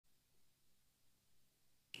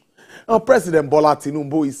Now, President Bola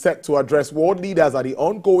Tinubu is set to address world leaders at the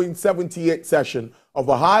ongoing 78th session of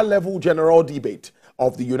a high-level general debate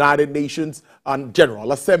of the United Nations and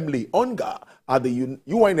General Assembly, UNGA, at the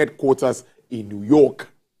UN headquarters in New York.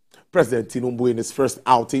 President Tinubu, in his first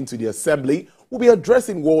outing to the Assembly, will be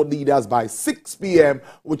addressing world leaders by 6 p.m.,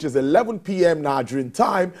 which is 11 p.m. Nigerian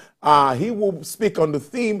time. He will speak on the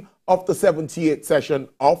theme of the 78th session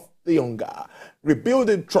of the UNGA,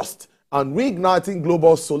 rebuilding trust and reigniting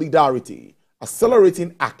global solidarity,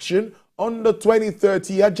 accelerating action on the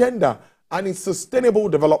 2030 agenda and its sustainable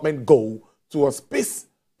development goal towards peace,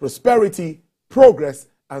 prosperity, progress,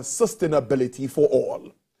 and sustainability for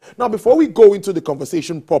all. Now, before we go into the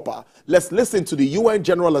conversation proper, let's listen to the UN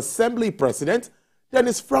General Assembly President,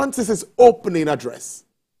 Dennis Francis's opening address.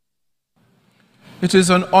 It is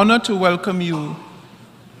an honor to welcome you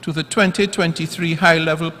to the 2023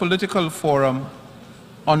 High-Level Political Forum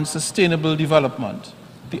on Sustainable Development,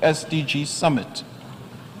 the SDG Summit.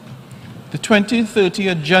 The 2030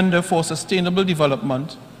 Agenda for Sustainable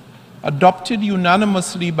Development, adopted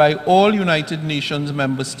unanimously by all United Nations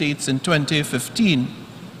member states in 2015,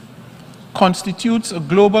 constitutes a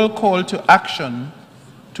global call to action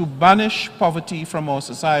to banish poverty from our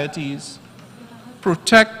societies,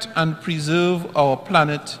 protect and preserve our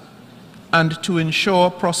planet, and to ensure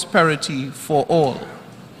prosperity for all.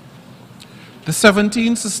 The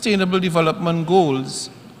 17 Sustainable Development Goals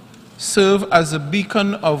serve as a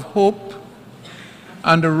beacon of hope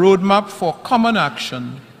and a roadmap for common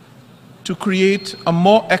action to create a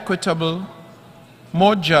more equitable,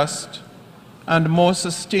 more just, and more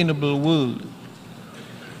sustainable world.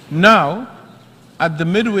 Now, at the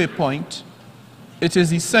midway point, it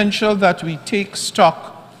is essential that we take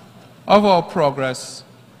stock of our progress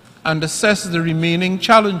and assess the remaining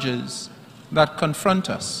challenges that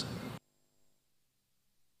confront us.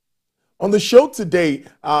 On the show today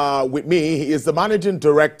with me is the Managing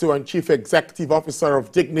Director and Chief Executive Officer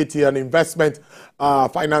of Dignity and Investment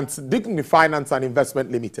Dignity Finance and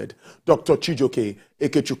Investment Limited, Dr. Chijioke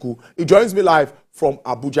Ekechukwu. He joins me live from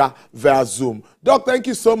Abuja via Zoom. Doc, thank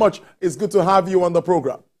you so much. It's good to have you on the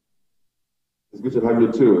program. It's good to have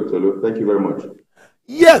you too, Tolu. Thank you very much.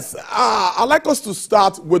 Yes, I'd like us to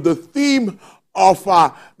start with the theme of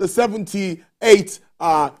the 78th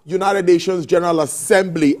United Nations General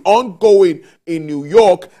Assembly ongoing in New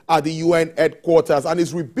York at the UN headquarters, and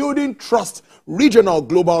is rebuilding trust, regional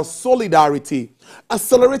global solidarity,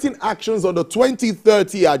 accelerating actions on the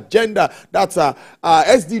 2030 agenda, that's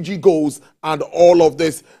SDG goals, and all of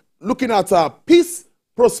this, looking at peace,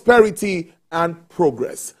 prosperity, and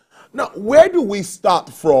progress. Now, where do we start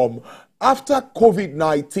from? After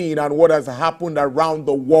COVID-19 and what has happened around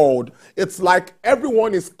the world, it's like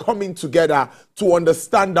everyone is coming together to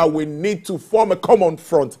understand that we need to form a common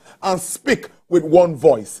front and speak with one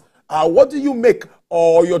voice. What do you make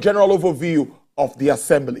or your general overview of the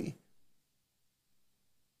Assembly?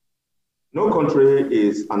 No country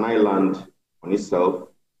is an island on itself.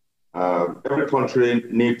 Every country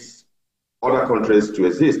needs other countries to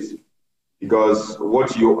exist, because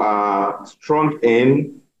what you are strong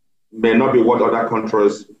in may not be what other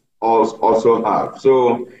countries also have.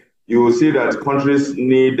 So you will see that countries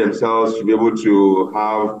need themselves to be able to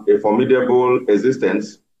have a formidable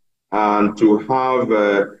existence and to have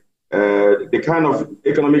the kind of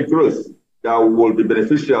economic growth that will be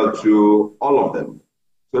beneficial to all of them.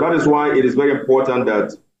 So that is why it is very important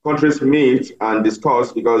that countries meet and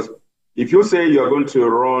discuss, because if you say you are going to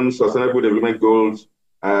run sustainable development goals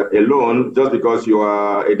alone, just because you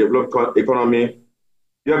are a developed economy,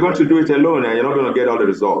 you are going to do it alone and you're not going to get all the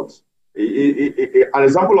results. An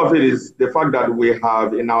example of it is the fact that we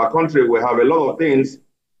have, in our country, we have a lot of things,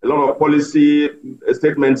 a lot of policy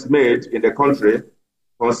statements made in the country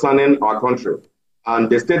concerning our country.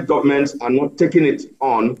 And the state governments are not taking it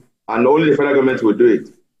on, and only the federal government will do it.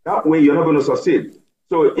 That way, you're not going to succeed.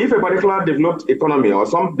 So if a particular developed economy or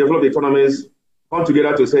some developed economies come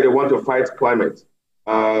together to say they want to fight climate,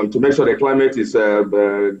 to make sure the climate is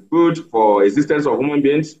good for existence of human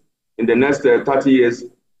beings in the next 30 years,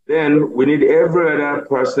 then we need every other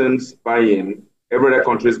person's buy-in, every other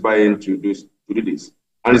country's buy-in to do this.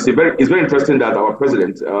 And it's very interesting that our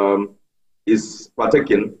president is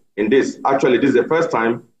partaking in this. Actually, this is the first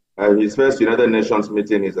time his first United Nations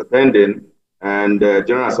meeting is attending, and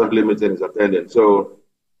General Assembly meeting is attending. So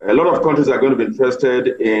a lot of countries are going to be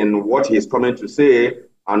interested in what he's coming to say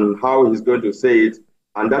and how he's going to say it.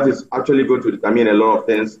 And that is actually going to determine a lot of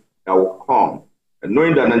things that will come. And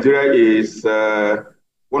knowing that Nigeria is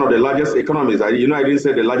one of the largest economies, I didn't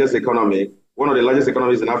say the largest economy, one of the largest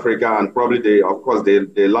economies in Africa, and probably, of course,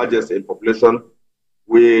 the largest in population.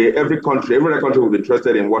 every country will be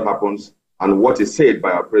interested in what happens and what is said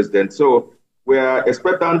by our president. So we are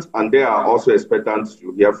expectant, and they are also expectant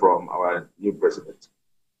to hear from our new president.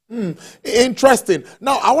 Interesting.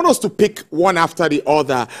 Now, I want us to pick one after the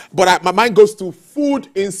other, but my mind goes to food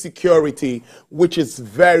insecurity, which is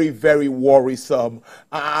very, very worrisome.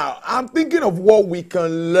 I'm thinking of what we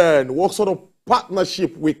can learn, what sort of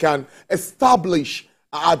partnership we can establish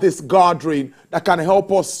at this gathering that can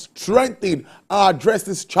help us strengthen and address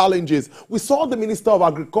these challenges. We saw the Minister of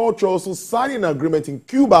Agriculture also signing an agreement in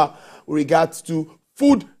Cuba with regards to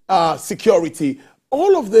food security.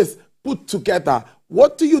 All of this put together,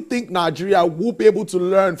 what do you think Nigeria will be able to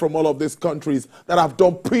learn from all of these countries that have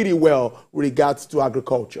done pretty well with regards to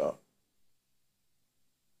agriculture?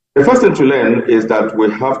 The first thing to learn is that we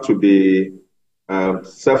have to be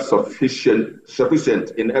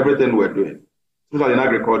sufficient in everything we're doing, especially in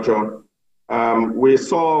agriculture. We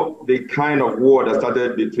saw the kind of war that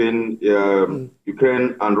started between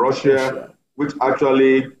Ukraine and Russia, which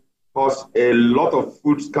actually caused a lot of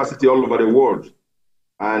food scarcity all over the world.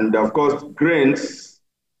 And of course, grains,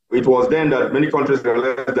 it was then that many countries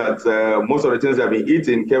realized that most of the things they've been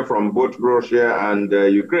eating came from both Russia and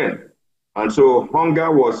Ukraine. And so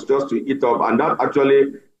hunger was just to eat up, and that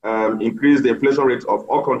actually increased the inflation rate of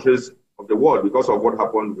all countries of the world because of what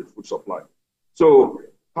happened with food supply. So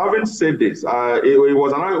having said this, it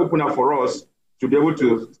was an eye-opener for us to be able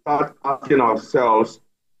to start asking ourselves,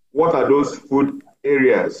 what are those food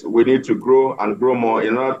areas we need to grow and grow more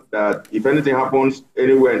in order that if anything happens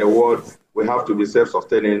anywhere in the world, we have to be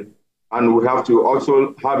self-sustaining, and we have to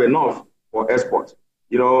also have enough for export.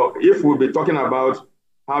 You know, if we'll be talking about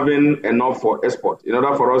having enough for export, in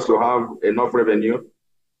order for us to have enough revenue,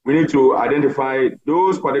 we need to identify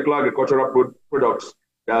those particular agricultural products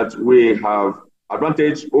that we have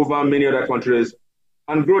advantage over many other countries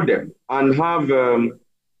and grow them and have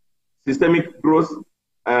systemic growth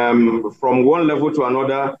from one level to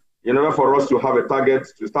another in order for us to have a target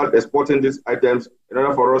to start exporting these items, in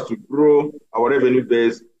order for us to grow our revenue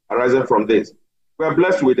base arising from this. We are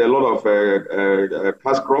blessed with a lot of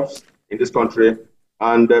cash crops in this country,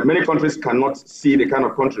 and many countries cannot see the kind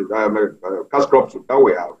of cash crops that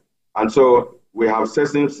we have. And so we have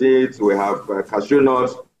sesame seeds, we have cashew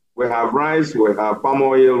nuts, we have rice, we have palm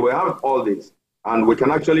oil, we have all these. And we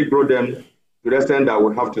can actually grow them to the extent that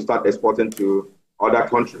we have to start exporting to other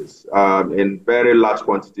countries in very large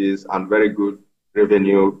quantities and very good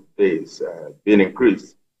revenue base being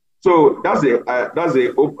increased. So that's the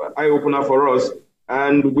eye opener for us,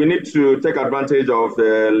 and we need to take advantage of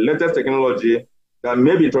the latest technology that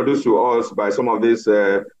may be introduced to us by some of these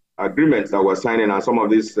agreements that we're signing and some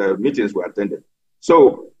of these meetings we attended.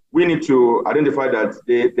 So we need to identify that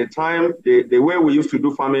the way we used to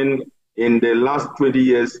do farming in the last 20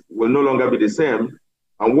 years will no longer be the same.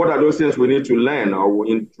 And what are those things we need to learn or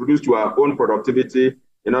introduce to our own productivity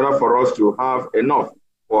in order for us to have enough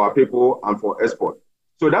for our people and for export?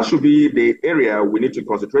 So that should be the area we need to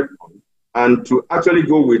concentrate on, and to actually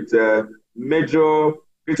go with major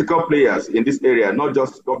critical players in this area, not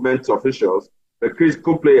just government officials, but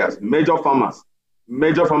critical players, major farmers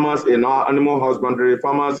in our animal husbandry,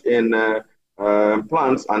 farmers in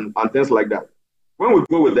plants and things like that. When we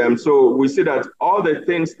go with them, so we see that all the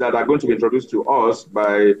things that are going to be introduced to us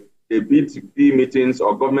by the B2B meetings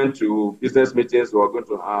or government to business meetings we are going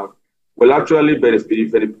to have will actually be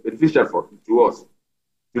beneficial to us, to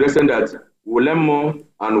the extent that we learn more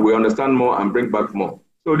and we understand more and bring back more.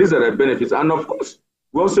 So these are the benefits. And of course,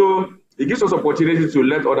 it gives us opportunity to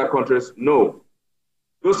let other countries know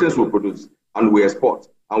those things we produce and we export,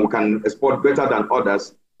 and we can export better than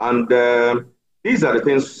others. And these are the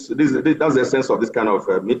things, that's the essence of this kind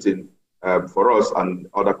of meeting for us and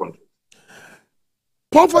other countries.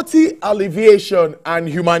 Poverty alleviation and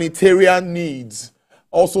humanitarian needs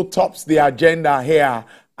also tops the agenda here.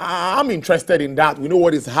 I'm interested in that. We know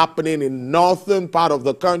what is happening in northern part of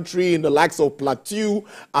the country, in the likes of Plateau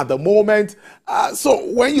at the moment. So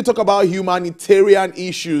when you talk about humanitarian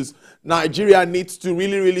issues, Nigeria needs to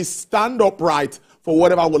really stand upright for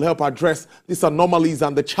whatever will help address these anomalies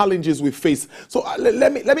and the challenges we face. So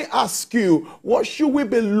let me ask you, what should we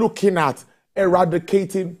be looking at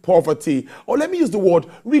eradicating poverty? Or let me use the word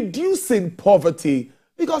reducing poverty,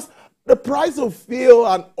 because the price of fuel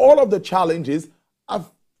and all of the challenges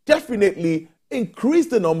have definitely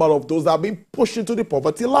increased the number of those that have been pushed into the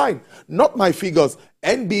poverty line. Not my figures.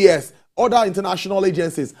 NBS, other international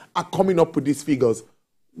agencies are coming up with these figures.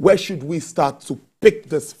 Where should we start to pick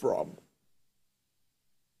this from?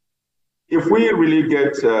 If we really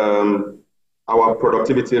get our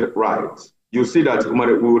productivity right, you see that we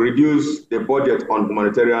will reduce the budget on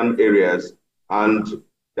humanitarian areas and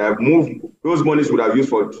they have moved, those monies would have used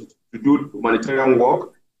to do humanitarian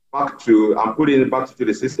work back to, and put it back to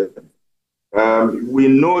the system. We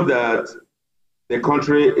know that the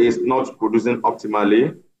country is not producing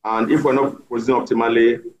optimally, and if we're not producing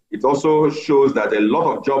optimally, it also shows that a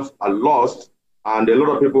lot of jobs are lost and a lot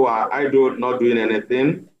of people are idle, not doing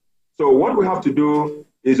anything. So what we have to do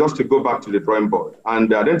is just to go back to the drawing board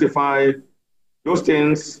and identify those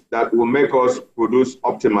things that will make us produce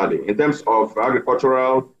optimally in terms of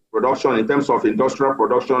agricultural production, in terms of industrial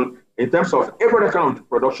production, in terms of every kind of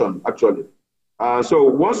production, actually. So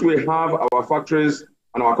once we have our factories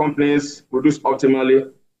and our companies produce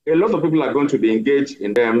optimally, a lot of people are going to be engaged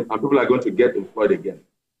in them and people are going to get employed again.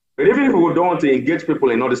 But even if we don't want to engage people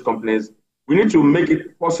in all these companies, we need to make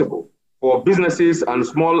it possible for businesses and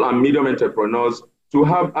small and medium entrepreneurs to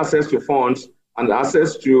have access to funds and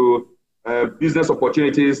access to business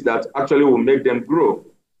opportunities that actually will make them grow.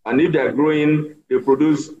 And if they're growing, they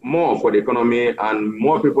produce more for the economy and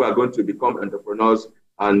more people are going to become entrepreneurs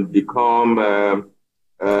and become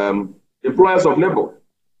employers of labor.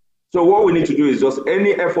 So what we need to do is just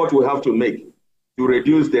any effort we have to make to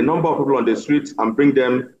reduce the number of people on the streets and bring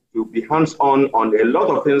them to be hands-on on a lot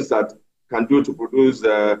of things that can do to produce,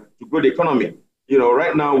 to grow the economy. You know,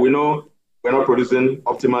 right now we know we're not producing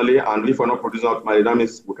optimally, and if we're not producing optimally, that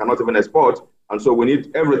means we cannot even export. And so we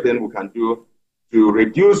need everything we can do to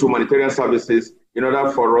reduce humanitarian services in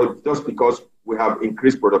order for us, just because we have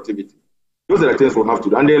increased productivity. Those are the things we have to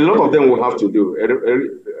do. And a lot of them we have to do,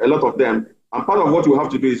 a lot of them. And part of what we have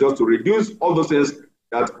to do is just to reduce all those things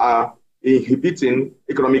that are inhibiting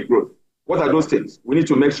economic growth. What are those things? We need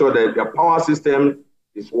to make sure that the power system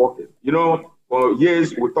is working. You know, for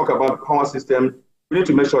years we talk about power system. We need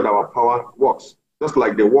to make sure that our power works, just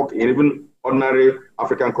like they work in even ordinary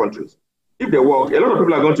African countries. If they work, a lot of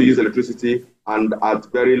people are going to use electricity and at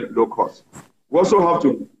very low cost. We also have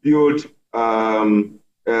to build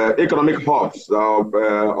economic hubs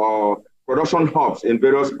or production hubs in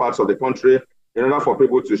various parts of the country in order for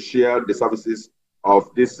people to share the services of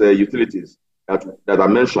these utilities that are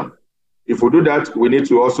mentioned. If we do that, we need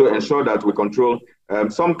to also ensure that we control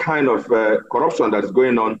some kind of corruption that is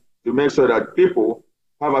going on to make sure that people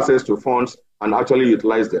have access to funds and actually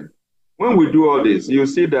utilize them. When we do all this, you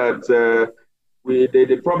see that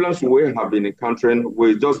the problems we have been encountering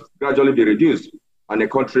will just gradually be reduced and the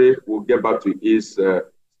country will get back to its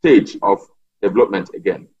stage of development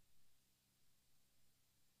again.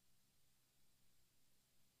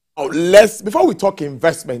 Oh, before we talk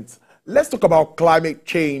investments, let's talk about climate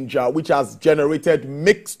change, which has generated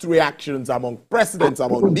mixed reactions among presidents,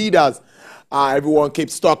 among leaders. Everyone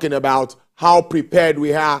keeps talking about how prepared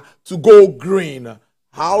we are to go green.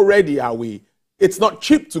 How ready are we? It's not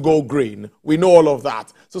cheap to go green. We know all of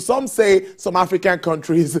that. So some say some African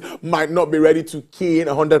countries might not be ready to key in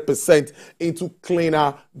 100% into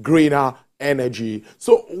cleaner, greener energy.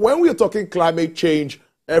 So when we're talking climate change,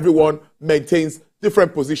 everyone maintains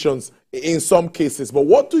different positions in some cases. But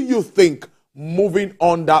what do you think moving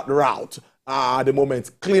on that route at the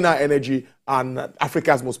moment, cleaner energy and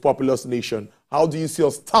Africa's most populous nation? How do you see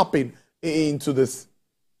us tapping into this?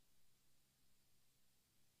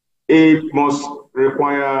 It must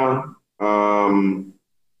require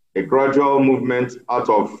a gradual movement out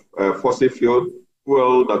of fossil fuel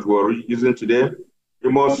that we're using today.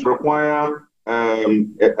 It must require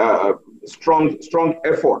strong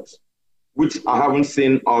efforts, which I haven't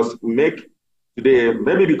seen us make today,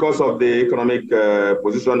 maybe because of the economic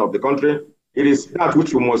position of the country. It is that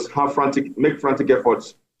which we must have make frantic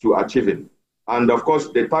efforts to achieve it. And of course,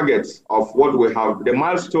 the targets of what we have, the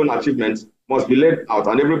milestone achievements must be laid out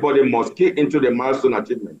and everybody must key into the milestone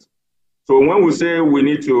achievements. So when we say we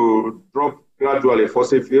need to drop gradually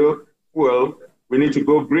fossil fuel, we need to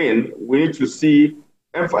go green, we need to see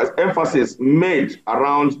emphasis made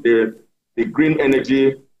around the green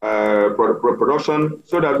energy production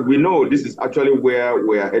so that we know this is actually where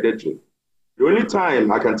we are headed to. The only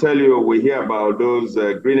time I can tell you we hear about those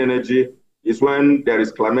green energy is when there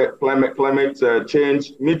is climate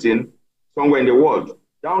change meeting somewhere in the world.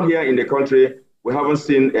 Down here in the country, we haven't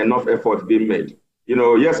seen enough effort being made. You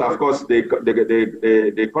know, yes, of course, the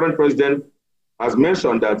current president has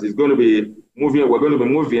mentioned that he's going to be moving, we're going to be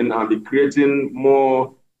moving and be creating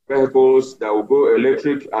more vehicles that will go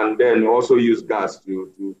electric and then also use gas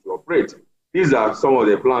to operate. These are some of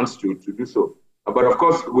the plans to do so. But of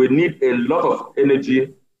course, we need a lot of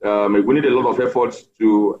energy. We need a lot of efforts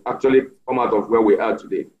to actually come out of where we are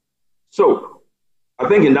today. So I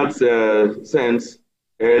think in that sense,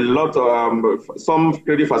 a lot of some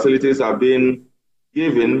credit facilities are being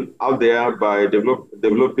given out there by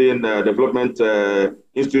development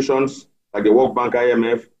institutions like the World Bank,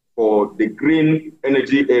 IMF, for the green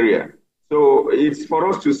energy area. So it's for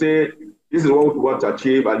us to say, this is what we want to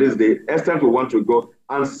achieve, and this is the extent we want to go,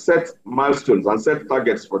 and set milestones and set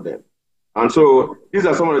targets for them. And so these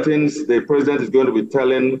are some of the things the president is going to be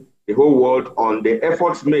telling the whole world on the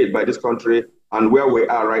efforts made by this country and where we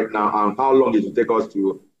are right now and how long it will take us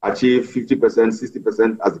to achieve 50%,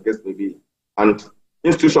 60%, as the case may be. And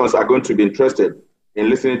institutions are going to be interested in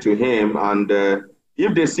listening to him. And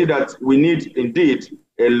if they see that we need indeed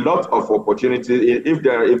a lot of opportunities,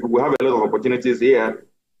 if we have a lot of opportunities here,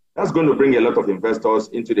 that's going to bring a lot of investors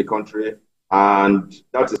into the country. And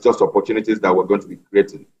that is just opportunities that we're going to be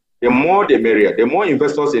creating. The more the merrier. The more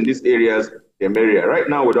investors in these areas, the merrier. Right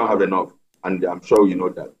now, we don't have enough, and I'm sure you know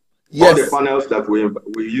that. Yes. All the panels that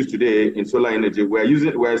we use today in solar energy,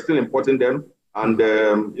 we're still importing them, and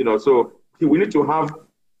so we need to have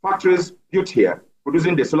factories built here,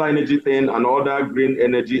 producing the solar energy thing and other green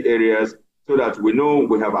energy areas, so that we know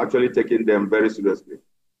we have actually taken them very seriously.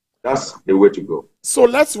 That's the way to go. So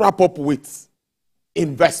let's wrap up with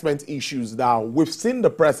investment issues now. We've seen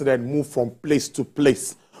the president move from place to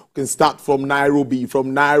place. We can start from Nairobi.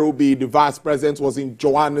 From Nairobi, the vice president was in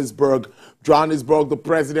Johannesburg. Johannesburg, the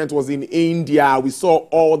president was in India. We saw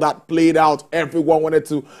all that played out. Everyone wanted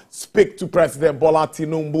to speak to President Bola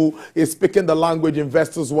Tinubu. He's speaking the language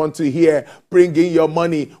investors want to hear. Bring in your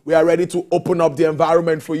money. We are ready to open up the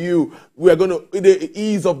environment for you. We are going to, the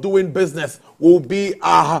ease of doing business will be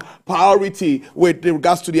our priority with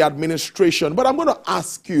regards to the administration. But I'm going to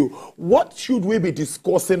ask you, what should we be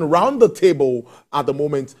discussing around the table at the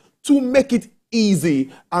moment to make it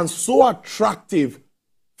easy and so attractive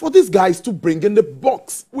for these guys to bring in the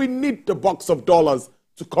box? We need the box of dollars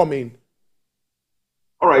to come in.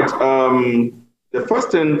 All right. The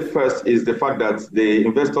first thing first is the fact that the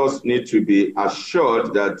investors need to be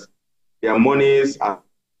assured that their monies are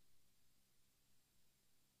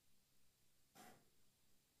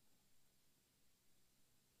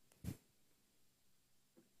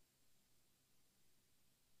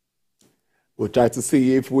We'll try to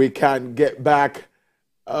see if we can get back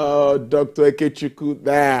Dr. Ekechukwu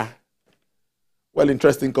there. Well,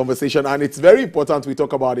 interesting conversation. And it's very important we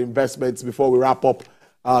talk about investments before we wrap up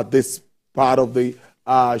this part of the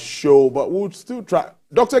show. But we'll still try.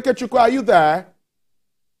 Dr. Ekechukwu, are you there?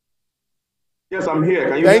 Yes, I'm here.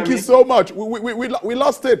 Can you hear me? Thank you so much. We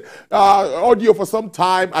lost it, audio for some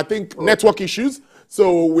time. I think network issues.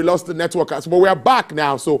 So we lost the network. But we are back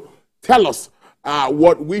now. So tell us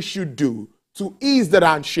what we should do to ease the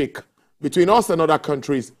handshake between us and other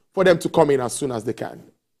countries for them to come in as soon as they can.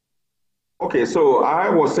 Okay, so I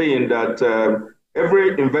was saying that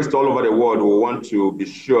every investor all over the world will want to be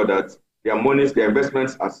sure that their monies, their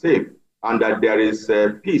investments are safe, and that there is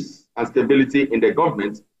peace and stability in the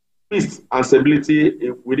government, peace and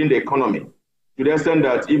stability within the economy, to the extent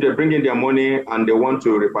that if they bring in their money and they want to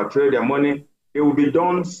repatriate their money, it will be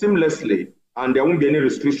done seamlessly, and there won't be any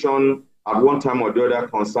restriction at one time or the other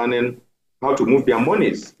concerning how to move their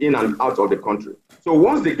monies in and out of the country. So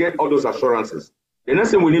once they get all those assurances, the next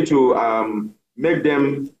thing we need to make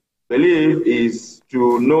them believe is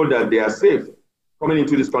to know that they are safe coming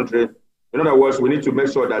into this country. In other words, we need to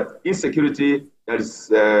make sure that insecurity that is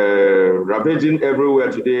ravaging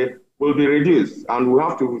everywhere today will be reduced. And we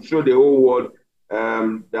have to show the whole world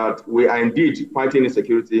that we are indeed fighting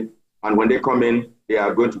insecurity. And when they come in, they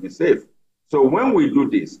are going to be safe. So when we do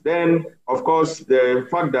this, then, of course, the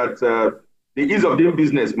fact that the ease of doing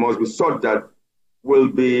business must be such that will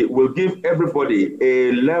give everybody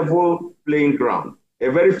a level playing ground,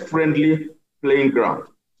 a very friendly playing ground,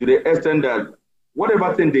 to the extent that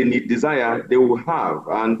whatever thing they desire, they will have,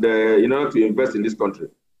 and in order to invest in this country.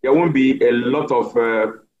 There won't be a lot of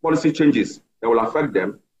policy changes that will affect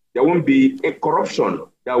them. There won't be a corruption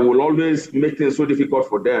that will always make things so difficult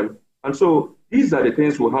for them. And so these are the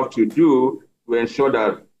things we have to do to ensure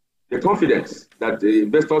that the confidence that the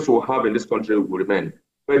investors will have in this country will remain.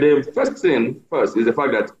 But the first thing first is the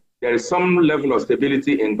fact that there is some level of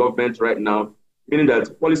stability in government right now, meaning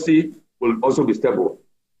that policy will also be stable.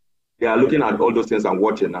 They are looking at all those things and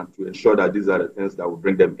watching, and to ensure that these are the things that will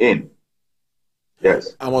bring them in.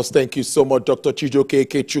 Yes. I must thank you so much, Dr. Chijioke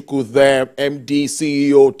Ekechukwu there, MD,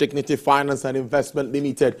 CEO, Dignity Finance and Investment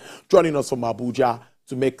Limited, joining us from Abuja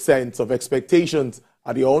to make sense of expectations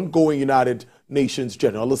at the ongoing United Nations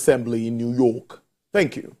General Assembly in New York.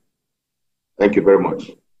 Thank you. Thank you very much.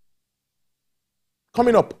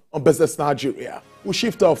 Coming up on Business Nigeria, we'll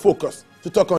shift our focus to talk on